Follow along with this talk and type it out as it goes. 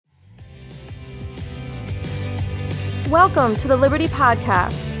Welcome to the Liberty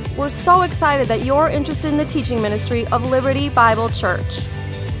Podcast. We're so excited that you're interested in the teaching ministry of Liberty Bible Church.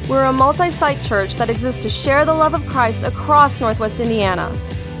 We're a multi-site church that exists to share the love of Christ across Northwest Indiana.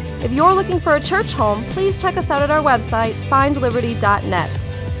 If you're looking for a church home, please check us out at our website, findliberty.net.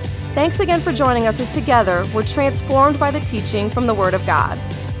 Thanks again for joining us as together we're transformed by the teaching from the Word of God.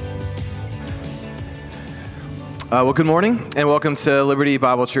 Well, good morning and welcome to Liberty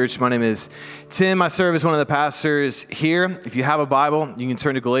Bible Church. My name is Tim. I serve as one of the pastors here. If you have a Bible, you can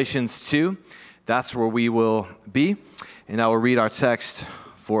turn to Galatians 2. That's where we will be, and I will read our text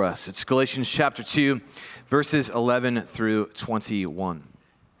for us. It's Galatians chapter 2, verses 11 through 21.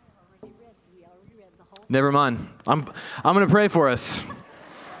 Never mind. I'm going to pray for us.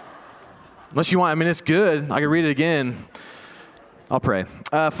 Unless you want, it's good. I can read it again. I'll pray.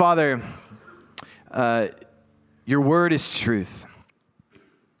 Father, your word is truth,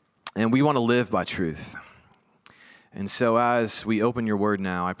 and we want to live by truth. And so as we open your word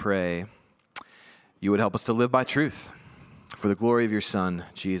now, I pray you would help us to live by truth for the glory of your Son,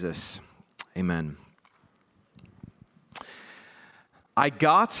 Jesus. Amen. I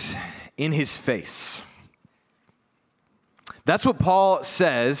got in his face. That's what Paul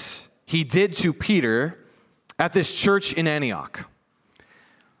says he did to Peter at this church in Antioch.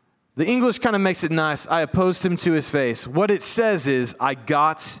 The English kind of makes it nice. I opposed him to his face. What it says is, I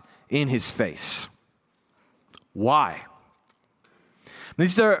got in his face. Why?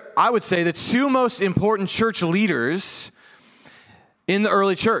 These are, I would say, the two most important church leaders in the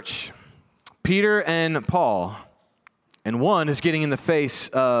early church, Peter and Paul. And one is getting in the face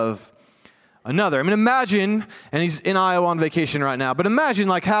of another. Imagine, and he's in Iowa on vacation right now, but imagine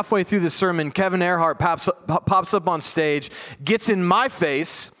like halfway through the sermon, Kevin Earhart pops up on stage, gets in my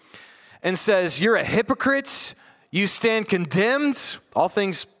face, and says, you're a hypocrite, you stand condemned, all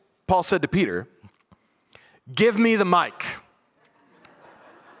things Paul said to Peter, give me the mic.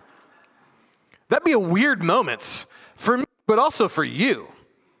 That'd be a weird moment for me, but also for you.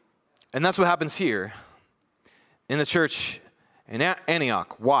 And that's what happens here in the church in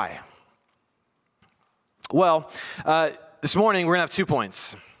Antioch. Why? Well, this morning we're going to have 2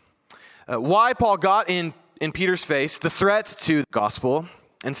 points. Why Paul got in Peter's face, the threat to the gospel,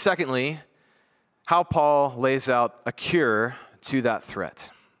 and secondly, how Paul lays out a cure to that threat.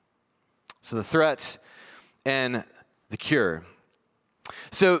 So the threat and the cure.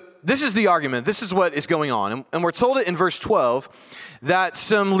 So this is the argument. This is what is going on. And we're told it in verse 12 that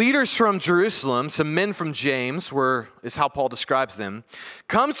some leaders from Jerusalem, some men from James, is how Paul describes them,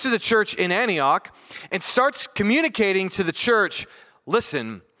 comes to the church in Antioch and starts communicating to the church,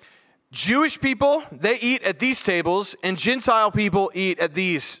 listen, Jewish people, they eat at these tables, and Gentile people eat at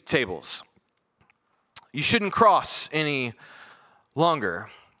these tables. You shouldn't cross any longer.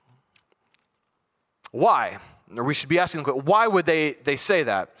 Why? Or we should be asking, why would they say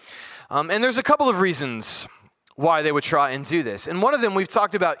that? And there's a couple of reasons why they would try and do this. And one of them we've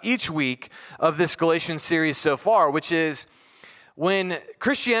talked about each week of this Galatians series so far, which is when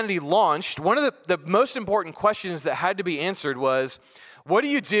Christianity launched, one of the most important questions that had to be answered was, what do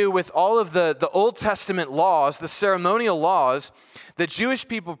you do with all of the Old Testament laws, the ceremonial laws that Jewish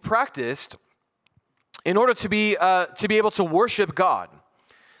people practiced in order to be able to worship God?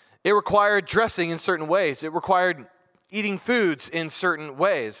 It required dressing in certain ways. It required eating foods in certain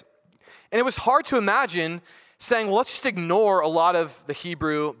ways. And it was hard to imagine saying, well, let's just ignore a lot of the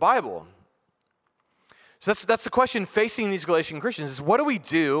Hebrew Bible. So that's the question facing these Galatian Christians is, what do we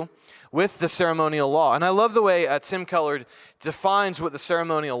do with the ceremonial law? And I love the way Tim Keller defines what the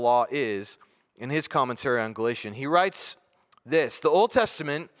ceremonial law is in his commentary on Galatians. He writes this: the Old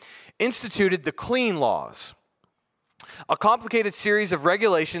Testament instituted the clean laws, a complicated series of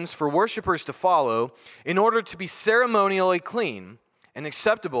regulations for worshipers to follow in order to be ceremonially clean and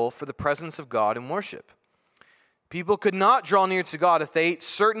acceptable for the presence of God in worship. People could not draw near to God if they ate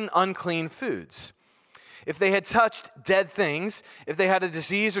certain unclean foods, if they had touched dead things, if they had a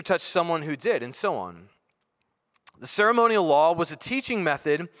disease or touched someone who did, and so on. The ceremonial law was a teaching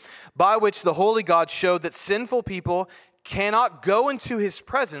method by which the holy God showed that sinful people cannot go into his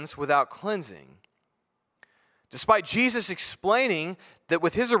presence without cleansing. Despite Jesus explaining that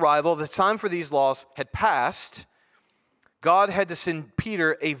with his arrival, the time for these laws had passed, God had to send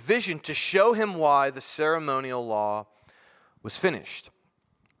Peter a vision to show him why the ceremonial law was finished.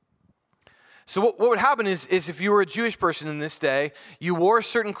 So what would happen is if you were a Jewish person in this day, you wore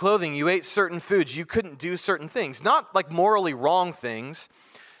certain clothing, you ate certain foods, you couldn't do certain things. Not like morally wrong things,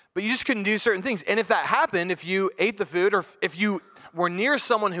 but you just couldn't do certain things. And if that happened, if you ate the food or if you were near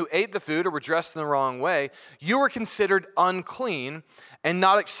someone who ate the food or were dressed in the wrong way, you were considered unclean and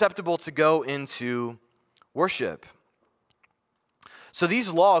not acceptable to go into worship. So these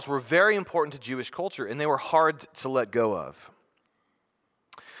laws were very important to Jewish culture, and they were hard to let go of.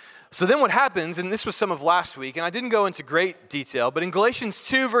 So then what happens, and this was some of last week, and I didn't go into great detail, but in Galatians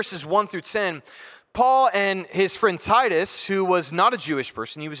 2, verses 1 through 10, Paul and his friend Titus, who was not a Jewish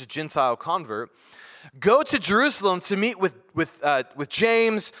person, he was a Gentile convert, go to Jerusalem to meet with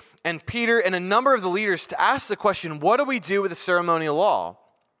James and Peter and a number of the leaders to ask the question, what do we do with the ceremonial law?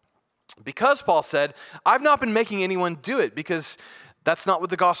 Because Paul said, I've not been making anyone do it, because that's not what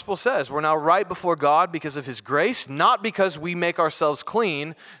the gospel says. We're now right before God because of his grace, not because we make ourselves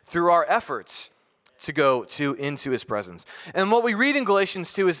clean through our efforts to go into his presence. And what we read in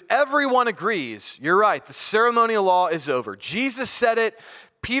Galatians 2 is everyone agrees, you're right, the ceremonial law is over. Jesus said it,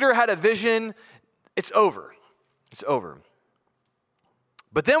 Peter had a vision, it's over. It's over.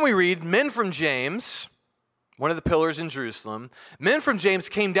 But then we read men from James, one of the pillars in Jerusalem, men from James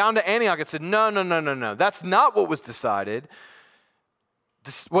came down to Antioch and said, no, that's not what was decided.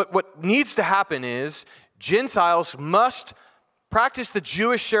 What needs to happen is Gentiles must practice the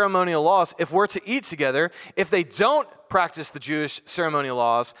Jewish ceremonial laws if we're to eat together. If they don't practice the Jewish ceremonial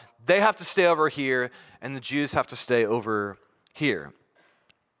laws, they have to stay over here, and the Jews have to stay over here.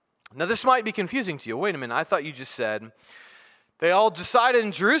 Now, this might be confusing to you. Wait a minute, I thought you just said they all decided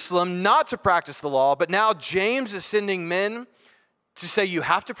in Jerusalem not to practice the law, but now James is sending men to say you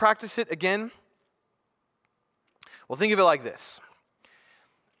have to practice it again? Well, think of it like this.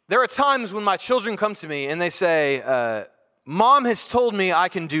 There are times when my children come to me and they say, Mom has told me I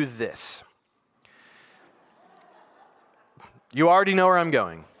can do this. You already know where I'm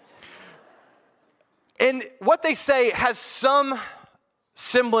going. And what they say has some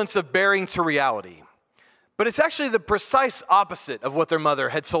semblance of bearing to reality. But it's actually the precise opposite of what their mother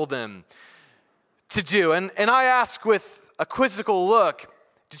had told them to do. And I ask with a quizzical look,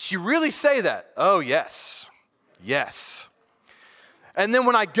 did she really say that? Oh, yes. Yes. And then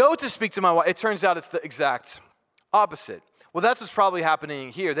when I go to speak to my wife, it turns out it's the exact opposite. Well, that's what's probably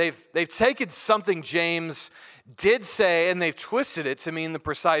happening here. They've taken something James did say and they've twisted it to mean the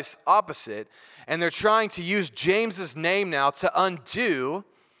precise opposite. And they're trying to use James's name now to undo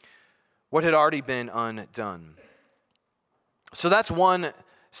what had already been undone. So that's one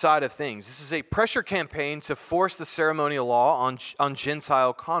side of things. This is a pressure campaign to force the ceremonial law on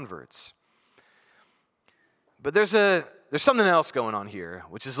Gentile converts. But there's something else going on here,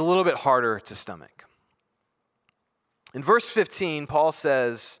 which is a little bit harder to stomach. In verse 15, Paul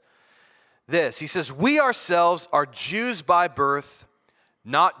says this. He says, we ourselves are Jews by birth,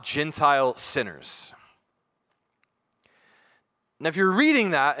 not Gentile sinners. Now, if you're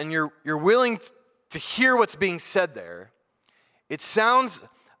reading that and you're willing to hear what's being said there, it sounds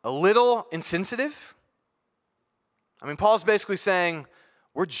a little insensitive. I mean, Paul's basically saying,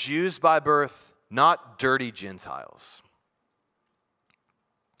 we're Jews by birth, not dirty Gentiles.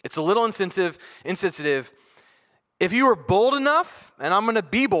 It's a little insensitive. If you were bold enough, and I'm going to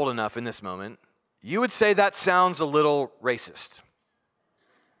be bold enough in this moment, you would say that sounds a little racist.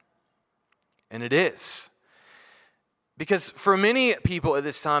 And it is. Because for many people at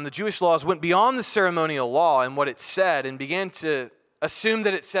this time, the Jewish laws went beyond the ceremonial law and what it said and began to assume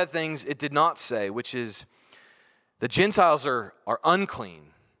that it said things it did not say, which is the Gentiles are unclean.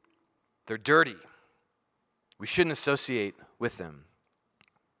 They're dirty. We shouldn't associate with them.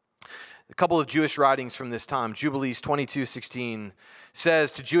 A couple of Jewish writings from this time, Jubilees 22:16,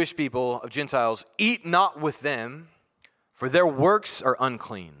 says to Jewish people of Gentiles, eat not with them, for their works are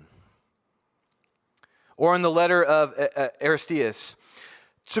unclean. Or in the letter of Aristeas,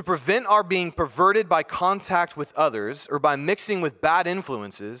 to prevent our being perverted by contact with others or by mixing with bad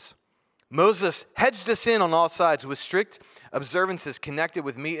influences, Moses hedged us in on all sides with strict observances connected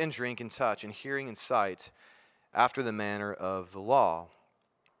with meat and drink and touch and hearing and sight after the manner of the law.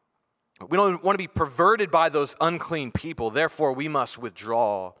 We don't want to be perverted by those unclean people, therefore we must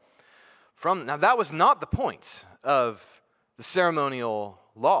withdraw from them. Now that was not the point of the ceremonial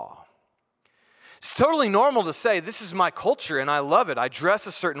law. It's totally normal to say, this is my culture and I love it. I dress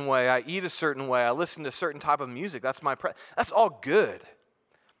a certain way, I eat a certain way, I listen to a certain type of music. That's all good.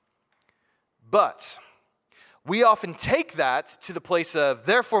 But we often take that to the place of,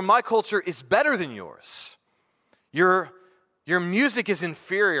 therefore my culture is better than yours. Your music is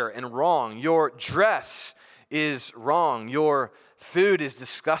inferior and wrong. Your dress is wrong. Your food is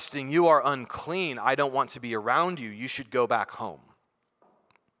disgusting. You are unclean. I don't want to be around you. You should go back home.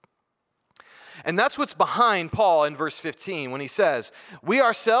 And that's what's behind Paul in verse 15 when he says, we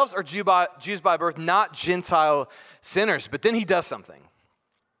ourselves are Jews by birth, not Gentile sinners. But then he does something.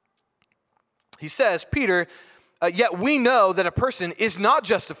 He says, Peter, yet we know that a person is not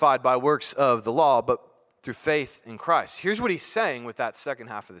justified by works of the law, but through faith in Christ. Here's what he's saying with that second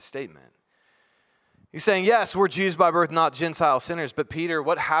half of the statement. He's saying, yes, we're Jews by birth, not Gentile sinners. But Peter,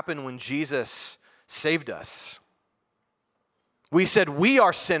 what happened when Jesus saved us? We said we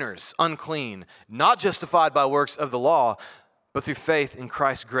are sinners, unclean, not justified by works of the law, but through faith in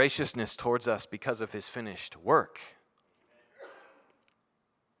Christ's graciousness towards us because of his finished work.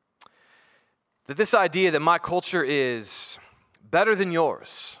 That this idea that my culture is better than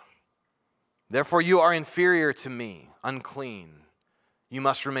yours, therefore you are inferior to me, unclean, you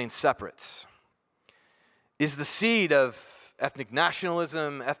must remain separate, is the seed of ethnic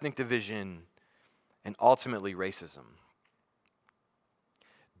nationalism, ethnic division, and ultimately racism.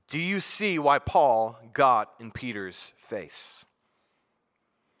 Do you see why Paul got in Peter's face?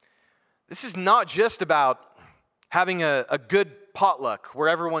 This is not just about having a good potluck where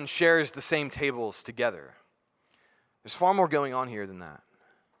everyone shares the same tables together. There's far more going on here than that.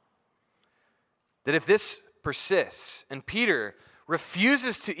 That if this persists, and Peter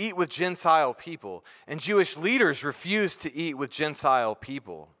refuses to eat with Gentile people, and Jewish leaders refuse to eat with Gentile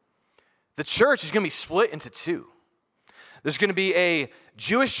people, the church is going to be split into two. There's going to be a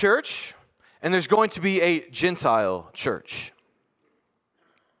Jewish church, and there's going to be a Gentile church.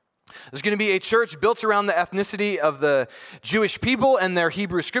 There's going to be a church built around the ethnicity of the Jewish people and their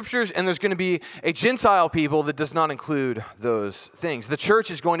Hebrew scriptures, and there's going to be a Gentile people that does not include those things. The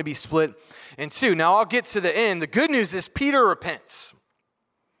church is going to be split in two. Now, I'll get to the end. The good news is Peter repents.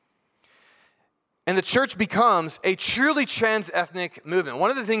 And the church becomes a truly trans-ethnic movement. One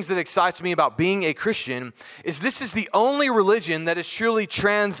of the things that excites me about being a Christian is this is the only religion that is truly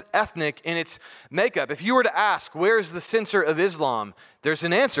trans-ethnic in its makeup. If you were to ask, where's the center of Islam? There's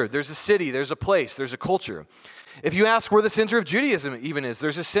an answer. There's a city, there's a place, there's a culture. If you ask where the center of Judaism even is,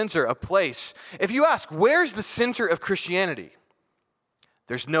 there's a center, a place. If you ask, where's the center of Christianity?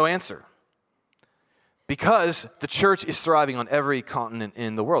 There's no answer. Because the church is thriving on every continent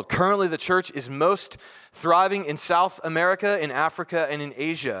in the world. Currently, the church is most thriving in South America, in Africa, and in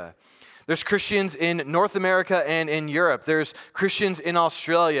Asia. There's Christians in North America and in Europe. There's Christians in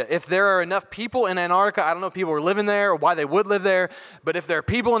Australia. If there are enough people in Antarctica, I don't know if people are living there or why they would live there, but if there are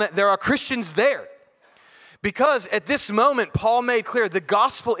people in it, there are Christians there. Because at this moment, Paul made clear the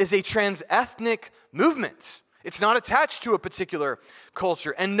gospel is a trans-ethnic movement. It's not attached to a particular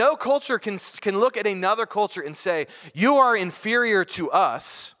culture. And no culture can look at another culture and say, you are inferior to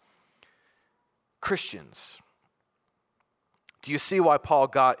us, Christians. Do you see why Paul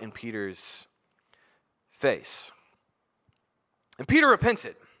got in Peter's face? And Peter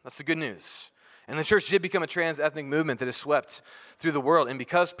repented. That's the good news. And the church did become a trans-ethnic movement that has swept through the world. And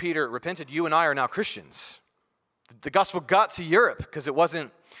because Peter repented, you and I are now Christians. The gospel got to Europe because it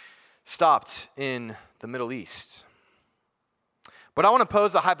wasn't stopped in the Middle East. But I want to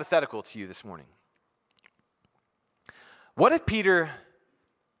pose a hypothetical to you this morning. What if Peter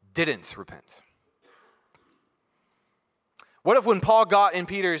didn't repent? What if when Paul got in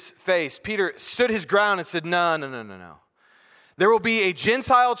Peter's face, Peter stood his ground and said, no. There will be a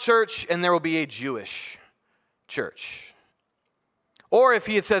Gentile church and there will be a Jewish church. Or if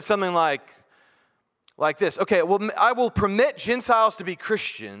he had said something like this, okay, well, I will permit Gentiles to be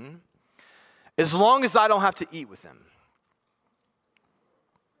Christian as long as I don't have to eat with them.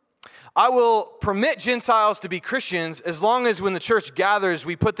 I will permit Gentiles to be Christians as long as when the church gathers,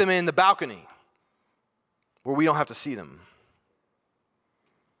 we put them in the balcony where we don't have to see them.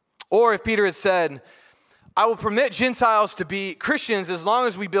 Or if Peter had said, I will permit Gentiles to be Christians as long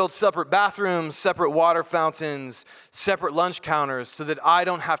as we build separate bathrooms, separate water fountains, separate lunch counters so that I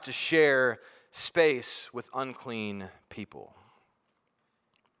don't have to share space with unclean people.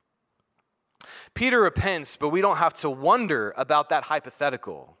 Peter repents, but we don't have to wonder about that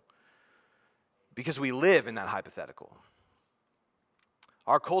hypothetical because we live in that hypothetical.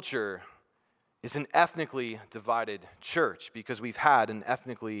 Our culture is an ethnically divided church because we've had an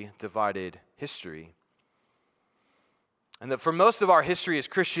ethnically divided history. And that for most of our history as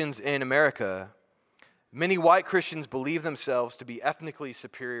Christians in America, many white Christians believe themselves to be ethnically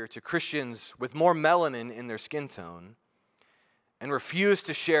superior to Christians with more melanin in their skin tone and refuse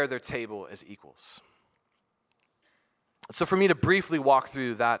to share their table as equals. So for me to briefly walk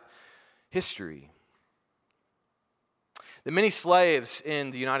through that history, that many slaves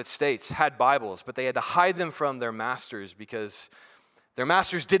in the United States had Bibles, but they had to hide them from their masters because their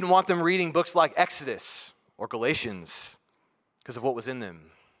masters didn't want them reading books like Exodus or Galatians because of what was in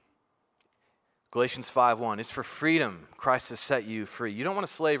them. Galatians 5:1, it's for freedom Christ has set you free. You don't want a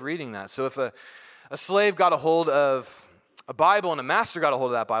slave reading that. So if a slave got a hold of a Bible and a master got a hold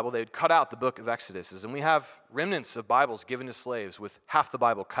of that Bible, they would cut out the book of Exodus. And we have remnants of Bibles given to slaves with half the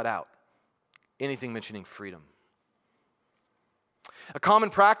Bible cut out anything mentioning freedom. A common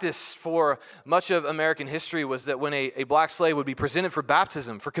practice for much of American history was that when a black slave would be presented for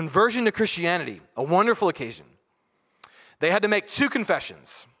baptism, for conversion to Christianity, a wonderful occasion, they had to make two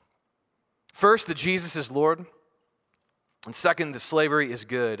confessions. First, that Jesus is Lord, and second, that slavery is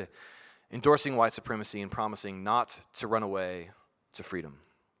good, endorsing white supremacy and promising not to run away to freedom.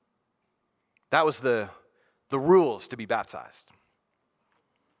 That was the rules to be baptized.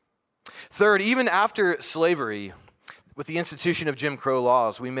 Third, even after slavery, with the institution of Jim Crow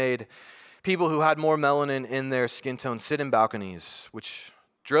laws, we made people who had more melanin in their skin tone sit in balconies, which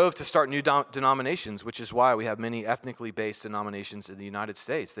drove to start new denominations, which is why we have many ethnically based denominations in the United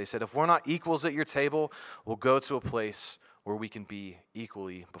States. They said, if we're not equals at your table, we'll go to a place where we can be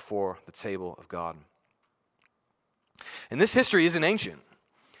equally before the table of God. And this history isn't ancient.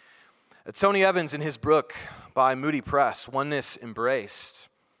 Tony Evans, in his book by Moody Press, Oneness Embraced,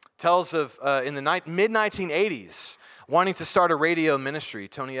 tells of in the mid-1980s, wanting to start a radio ministry.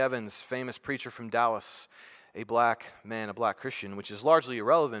 Tony Evans, famous preacher from Dallas, a black man, a black Christian, which is largely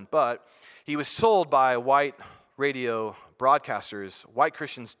irrelevant, but he was told by white radio broadcasters, white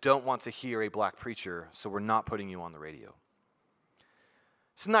Christians don't want to hear a black preacher, so we're not putting you on the radio.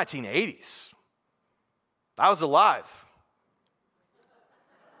 It's the 1980s. I was alive.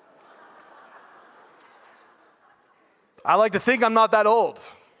 I like to think I'm not that old.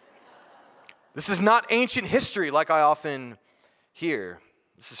 This is not ancient history like I often hear.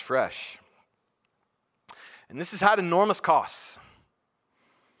 This is fresh. And this has had enormous costs.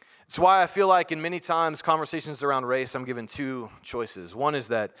 It's why I feel like in many times conversations around race, I'm given two choices. One is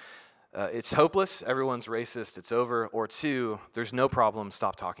that it's hopeless, everyone's racist, it's over. Or two, there's no problem,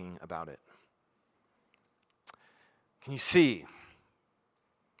 stop talking about it. Can you see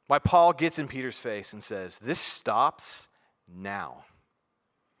why Paul gets in Peter's face and says, this stops now?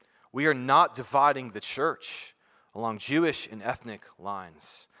 We are not dividing the church along Jewish and ethnic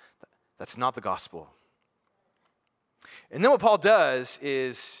lines. That's not the gospel. And then what Paul does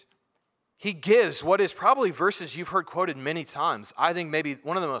is he gives what is probably verses you've heard quoted many times. I think maybe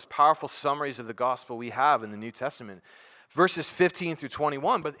one of the most powerful summaries of the gospel we have in the New Testament. Verses 15 through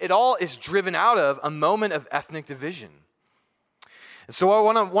 21. But it all is driven out of a moment of ethnic division. And so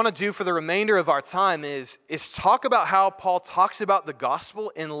what I want to do for the remainder of our time is talk about how Paul talks about the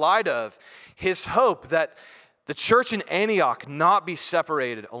gospel in light of his hope that the church in Antioch not be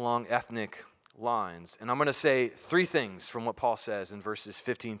separated along ethnic lines. And I'm going to say three things from what Paul says in verses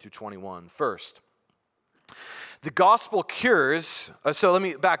 15 through 21. First, the gospel cures, so let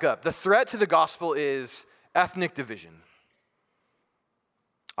me back up. The threat to the gospel is ethnic division.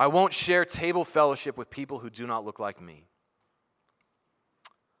 I won't share table fellowship with people who do not look like me.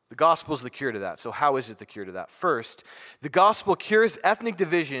 The gospel is the cure to that. So how is it the cure to that? First, the gospel cures ethnic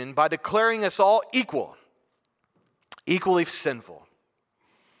division by declaring us all equal, equally sinful.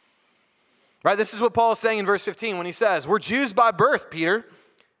 Right? This is what Paul is saying in verse 15 when he says, we're Jews by birth, Peter,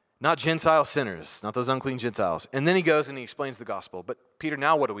 not Gentile sinners, not those unclean Gentiles. And then he goes and he explains the gospel. But Peter,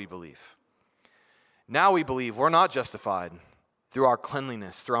 now what do we believe? Now we believe we're not justified through our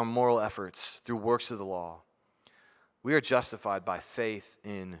cleanliness, through our moral efforts, through works of the law. We are justified by faith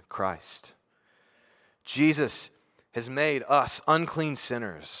in Christ. Jesus has made us unclean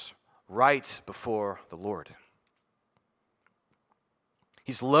sinners right before the Lord.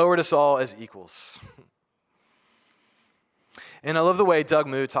 He's lowered us all as equals. And I love the way Doug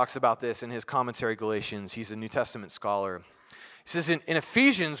Moo talks about this in his commentary, Galatians. He's a New Testament scholar. He says in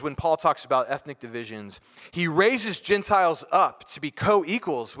Ephesians, when Paul talks about ethnic divisions, he raises Gentiles up to be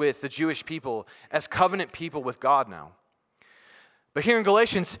co-equals with the Jewish people as covenant people with God now. But here in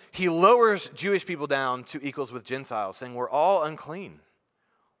Galatians, he lowers Jewish people down to equals with Gentiles, saying we're all unclean.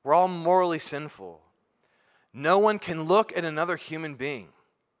 We're all morally sinful. No one can look at another human being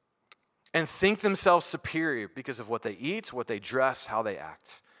and think themselves superior because of what they eat, what they dress, how they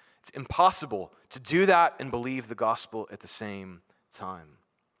act. It's impossible to do that and believe the gospel at the same time.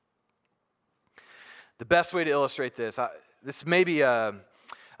 The best way to illustrate this, this may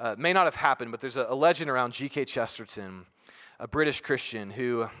not have happened, but there's a legend around G.K. Chesterton, a British Christian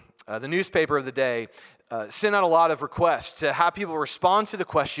who, the newspaper of the day, sent out a lot of requests to have people respond to the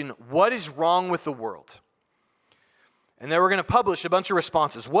question, what is wrong with the world? And they were going to publish a bunch of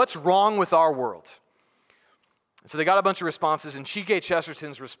responses. What's wrong with our world? So they got a bunch of responses, and G.K.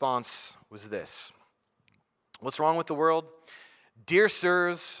 Chesterton's response was this. What's wrong with the world? Dear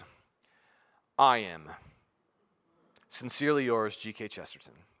sirs, I am. Sincerely yours, G.K.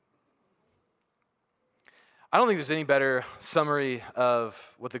 Chesterton. I don't think there's any better summary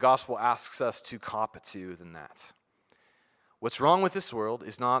of what the gospel asks us to cop to than that. What's wrong with this world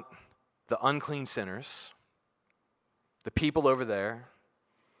is not the unclean sinners, the people over there,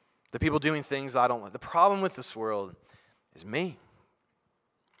 the people doing things I don't like. The problem with this world is me.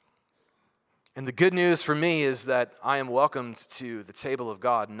 And the good news for me is that I am welcomed to the table of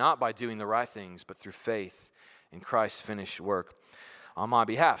God, not by doing the right things, but through faith in Christ's finished work on my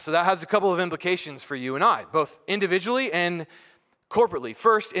behalf. So that has a couple of implications for you and I, both individually and corporately.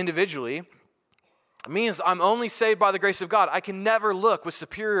 First, individually, it means I'm only saved by the grace of God. I can never look with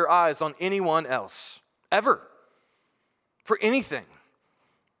superior eyes on anyone else, ever, for anything.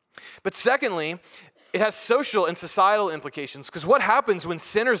 But secondly, it has social and societal implications, because what happens when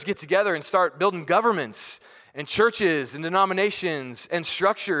sinners get together and start building governments and churches and denominations and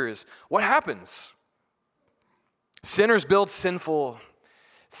structures? What happens? Sinners build sinful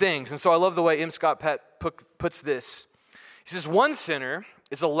things. And so I love the way M. Scott Peck puts this. He says, one sinner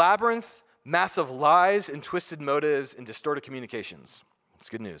is a labyrinth, mass of lies and twisted motives and distorted communications. That's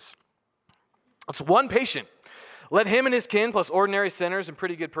good news. It's one patient. Let him and his kin, plus ordinary sinners and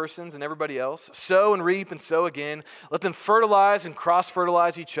pretty good persons and everybody else, sow and reap and sow again. Let them fertilize and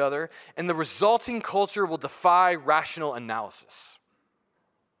cross-fertilize each other, and the resulting culture will defy rational analysis.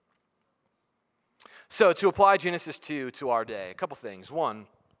 So to apply Genesis 2 to our day, a couple things. One,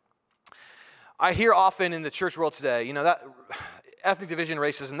 I hear often in the church world today, that ethnic division,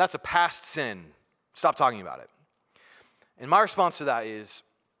 racism, that's a past sin. Stop talking about it. And my response to that is,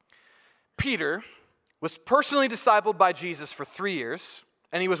 Peter was personally discipled by Jesus for 3 years,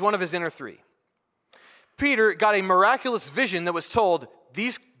 and he was one of his inner three. Peter got a miraculous vision that was told,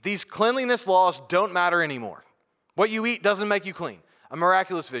 these cleanliness laws don't matter anymore. What you eat doesn't make you clean. A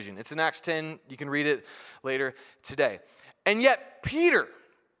miraculous vision. It's in Acts 10. You can read it later today. And yet, Peter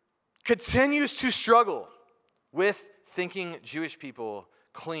continues to struggle with thinking Jewish people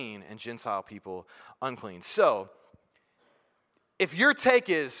clean and Gentile people unclean. So, if your take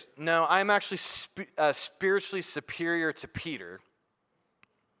is, no, I'm actually spiritually superior to Peter,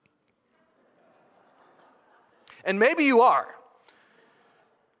 and maybe you are.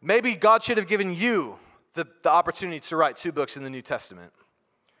 Maybe God should have given you the opportunity to write 2 books in the New Testament,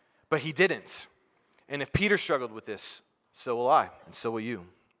 but he didn't. And if Peter struggled with this, so will I, and so will you.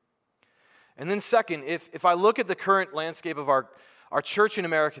 And then second, if I look at the current landscape of our church in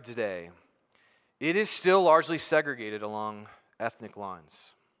America today, it is still largely segregated along ethnic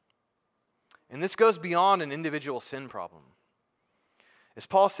lines. And this goes beyond an individual sin problem. As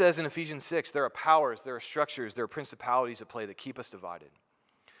Paul says in Ephesians 6, there are powers, there are structures, there are principalities at play that keep us divided.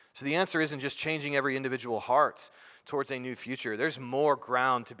 So the answer isn't just changing every individual heart towards a new future. There's more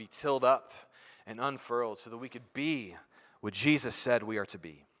ground to be tilled up and unfurled so that we could be what Jesus said we are to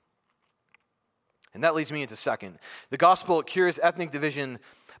be. And that leads me into second. The gospel cures ethnic division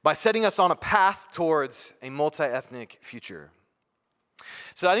by setting us on a path towards a multi-ethnic future.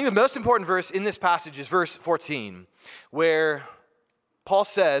 So I think the most important verse in this passage is verse 14, where Paul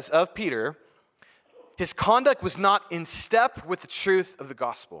says of Peter, his conduct was not in step with the truth of the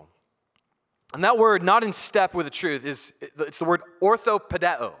gospel. And that word, not in step with the truth, it's the word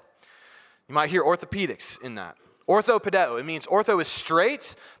orthopedeo. You might hear orthopedics in that. Orthopedeo, it means ortho is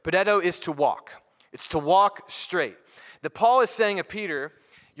straight, pedeo is to walk. It's to walk straight. That Paul is saying of Peter,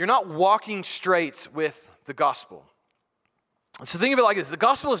 you're not walking straight with the gospel. So think of it like this. The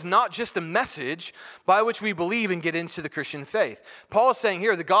gospel is not just a message by which we believe and get into the Christian faith. Paul is saying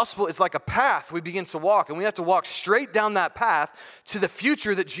here, the gospel is like a path we begin to walk, and we have to walk straight down that path to the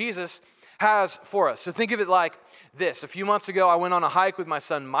future that Jesus has for us. So think of it like this. A few months ago, I went on a hike with my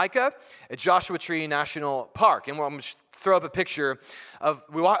son Micah at Joshua Tree National Park, and I'm going to throw up a picture of,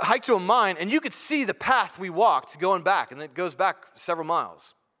 we hiked to a mine, and you could see the path we walked going back, and it goes back several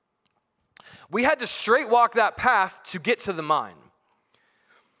miles. We had to straight walk that path to get to the mine.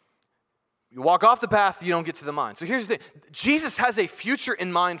 You walk off the path, you don't get to the mine. So here's the thing. Jesus has a future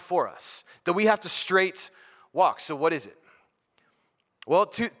in mind for us that we have to straight walk. So what is it? Well,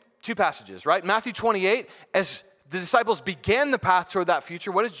 two passages, right? Matthew 28, as the disciples began the path toward that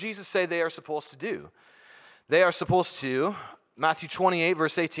future, what does Jesus say they are supposed to do? They are supposed to, Matthew 28,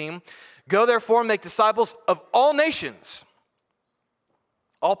 verse 18, go therefore and make disciples of all nations,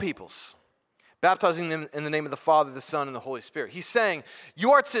 all peoples, baptizing them in the name of the Father, the Son, and the Holy Spirit. He's saying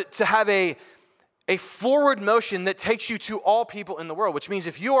you are to have a forward motion that takes you to all people in the world, which means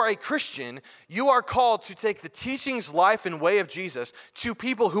if you are a Christian, you are called to take the teachings, life, and way of Jesus to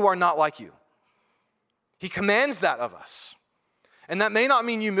people who are not like you. He commands that of us. And that may not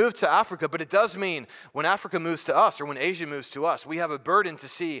mean you move to Africa, but it does mean when Africa moves to us or when Asia moves to us, we have a burden to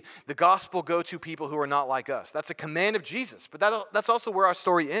see the gospel go to people who are not like us. That's a command of Jesus, but that's also where our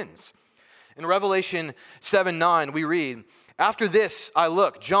story ends. In Revelation 7:9, we read, After this I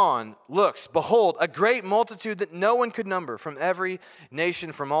look, John looks, behold, a great multitude that no one could number, from every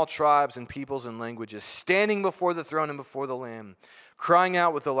nation, from all tribes and peoples and languages, standing before the throne and before the Lamb, crying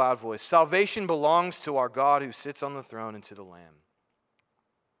out with a loud voice, salvation belongs to our God who sits on the throne and to the Lamb.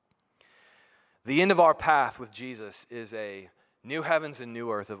 The end of our path with Jesus is a new heavens and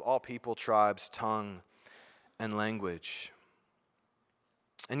new earth of all people, tribes, tongue, and language.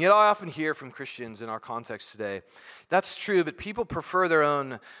 And yet I often hear from Christians in our context today, that's true, but people prefer their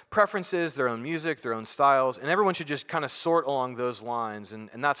own preferences, their own music, their own styles, and everyone should just kind of sort along those lines, and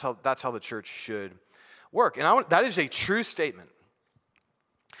that's how the church should work. And that is a true statement.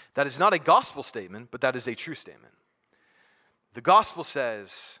 That is not a gospel statement, but that is a true statement. The gospel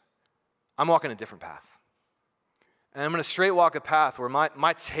says, I'm walking a different path. And I'm going to straight walk a path where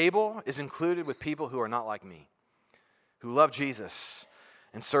my table is included with people who are not like me, who love Jesus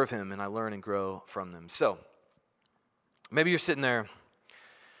and serve him, and I learn and grow from them. So, maybe you're sitting there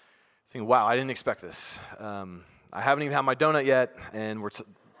thinking, wow, I didn't expect this. I haven't even had my donut yet, and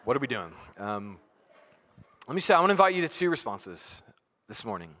what are we doing? Let me say, I want to invite you to two responses this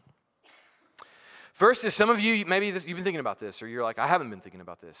morning. First is some of you, maybe you've been thinking about this, or you're like, I haven't been thinking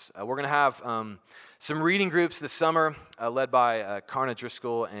about this. We're going to have some reading groups this summer, led by Karna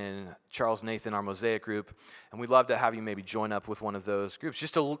Driscoll and Charles Nathan, our Mosaic group, and we'd love to have you maybe join up with one of those groups,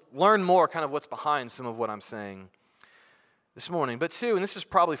 just to learn more kind of what's behind some of what I'm saying this morning. But two, and this is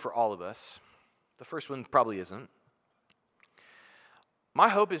probably for all of us, the first one probably isn't. My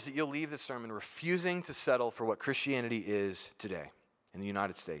hope is that you'll leave this sermon refusing to settle for what Christianity is today in the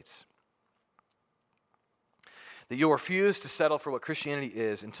United States. That you'll refuse to settle for what Christianity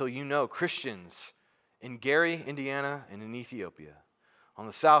is until you know Christians in Gary, Indiana, and in Ethiopia, on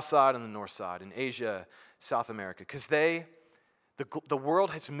the south side and the north side, in Asia, South America, because the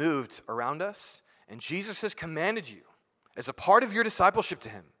world has moved around us, and Jesus has commanded you, as a part of your discipleship to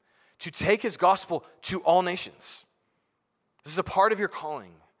him, to take his gospel to all nations. This is a part of your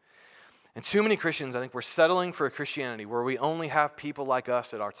calling. And too many Christians, I think, we're settling for a Christianity where we only have people like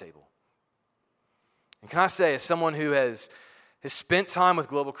us at our table. And can I say, as someone who has spent time with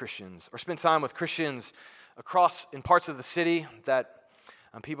global Christians, or spent time with Christians in parts of the city that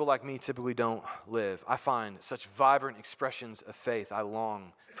people like me typically don't live, I find such vibrant expressions of faith. I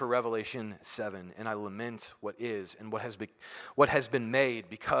long for Revelation 7, and I lament what is and what has been made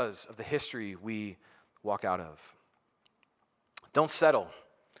because of the history we walk out of. Don't settle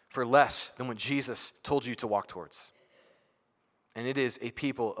for less than what Jesus told you to walk towards. And it is a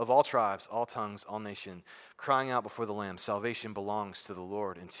people of all tribes, all tongues, all nation, crying out before the Lamb, salvation belongs to the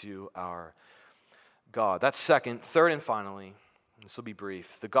Lord and to our God. That's second. Third and finally, this will be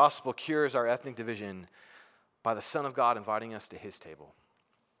brief, the gospel cures our ethnic division by the Son of God inviting us to his table.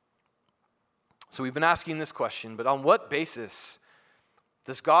 So we've been asking this question, but on what basis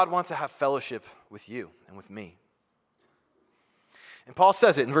does God want to have fellowship with you and with me? And Paul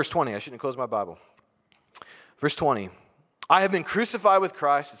says it in verse 20. I shouldn't have closed my Bible. Verse 20. I have been crucified with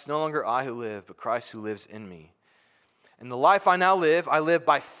Christ. It's no longer I who live, but Christ who lives in me. And the life I now live, I live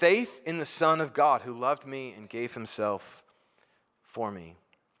by faith in the Son of God who loved me and gave himself for me.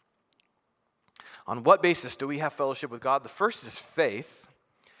 On what basis do we have fellowship with God? The first is faith.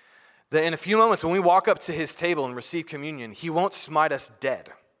 That in a few moments when we walk up to his table and receive communion, he won't smite us dead.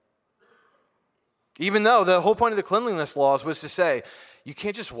 Even though the whole point of the cleanliness laws was to say, you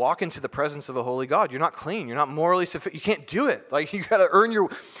can't just walk into the presence of a holy God. You're not clean. You're not morally sufficient. You can't do it. Like, you got to earn your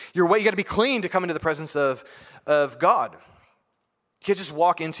way. You got to be clean to come into the presence of God. You can't just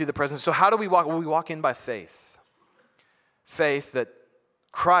walk into the presence. So how do we walk? Well, we walk in by faith. Faith that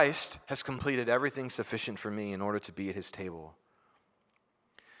Christ has completed everything sufficient for me in order to be at his table.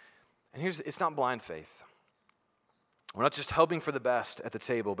 And it's not blind faith. We're not just hoping for the best at the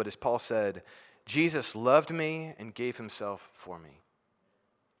table, but as Paul said, Jesus loved me and gave himself for me.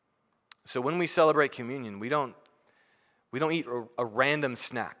 So when we celebrate communion, we don't eat a random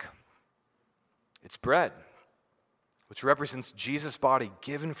snack. It's bread, which represents Jesus' body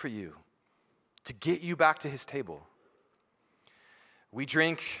given for you to get you back to his table. We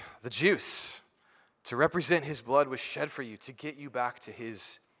drink the juice to represent his blood was shed for you to get you back to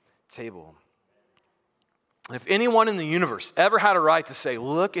his table. And if anyone in the universe ever had a right to say,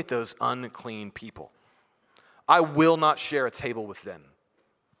 look at those unclean people, I will not share a table with them,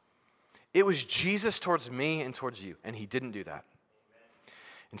 it was Jesus towards me and towards you, and he didn't do that.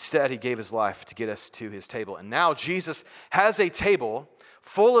 Instead, he gave his life to get us to his table. And now Jesus has a table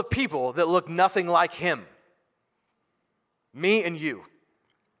full of people that look nothing like him. Me and you.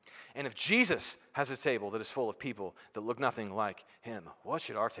 And if Jesus has a table that is full of people that look nothing like him, what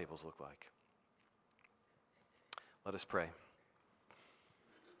should our tables look like? Let us pray.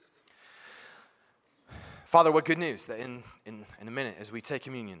 Father, what good news that in a minute as we take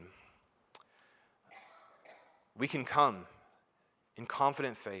communion, we can come in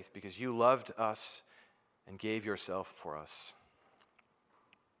confident faith because you loved us and gave yourself for us.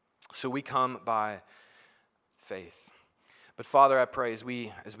 So we come by faith. But Father, I pray as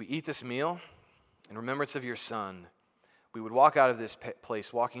we eat this meal in remembrance of your Son, we would walk out of this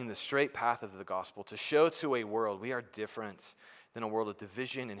place walking the straight path of the gospel to show to a world we are different than a world of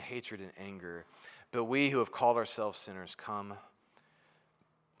division and hatred and anger. But we who have called ourselves sinners come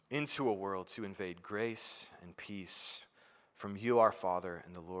into a world to invade grace and peace from you, our Father,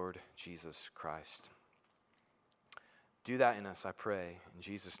 and the Lord Jesus Christ. Do that in us, I pray. In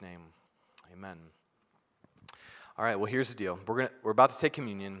Jesus' name, amen. All right, well, here's the deal. We're about to take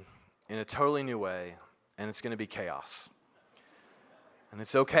communion in a totally new way, and it's going to be chaos. And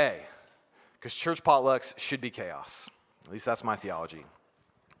it's okay, because church potlucks should be chaos. At least that's my theology.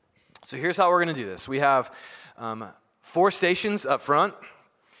 So here's how we're going to do this. We have 4 stations up front,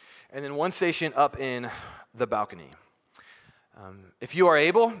 and then 1 station up in the balcony. If you are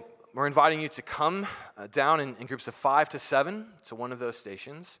able, we're inviting you to come down in groups of 5 to 7 to one of those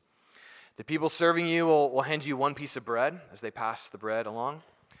stations. The people serving you will hand you 1 piece of bread as they pass the bread along.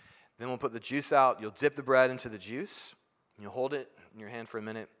 Then we'll put the juice out. You'll dip the bread into the juice, and you'll hold it in your hand for a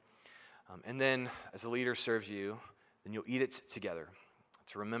minute. And then as the leader serves you, then you'll eat it together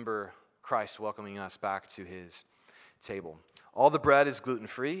to remember Christ welcoming us back to his table. All the bread is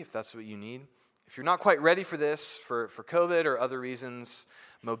gluten-free, if that's what you need. If you're not quite ready for this, for COVID or other reasons,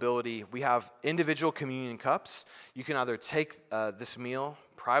 mobility, we have individual communion cups. You can either take this meal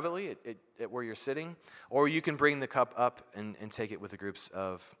privately at where you're sitting, or you can bring the cup up and take it with the groups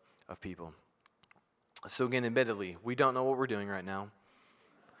of people. So again, admittedly, we don't know what we're doing right now.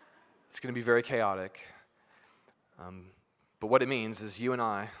 It's going to be very chaotic. But what it means is you and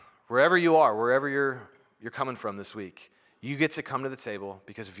I, wherever you are, wherever you're coming from this week, you get to come to the table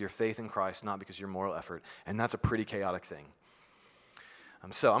because of your faith in Christ, not because of your moral effort. And that's a pretty chaotic thing.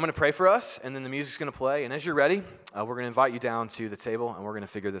 So I'm going to pray for us, and then the music's going to play. And as you're ready, we're going to invite you down to the table, and we're going to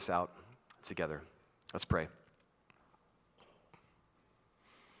figure this out together. Let's pray.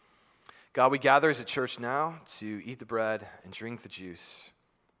 God, we gather as a church now to eat the bread and drink the juice,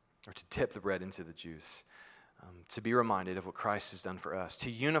 or to dip the bread into the juice, to be reminded of what Christ has done for us,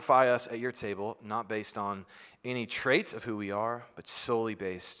 to unify us at your table, not based on any traits of who we are, but solely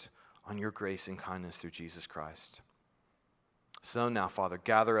based on your grace and kindness through Jesus Christ. So now, Father,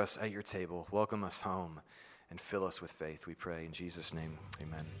 gather us at your table, welcome us home, and fill us with faith, we pray. In Jesus' name,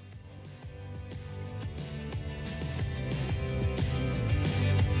 amen.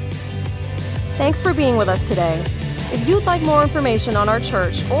 Thanks for being with us today. If you'd like more information on our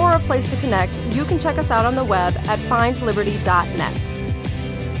church or a place to connect, you can check us out on the web at findliberty.net.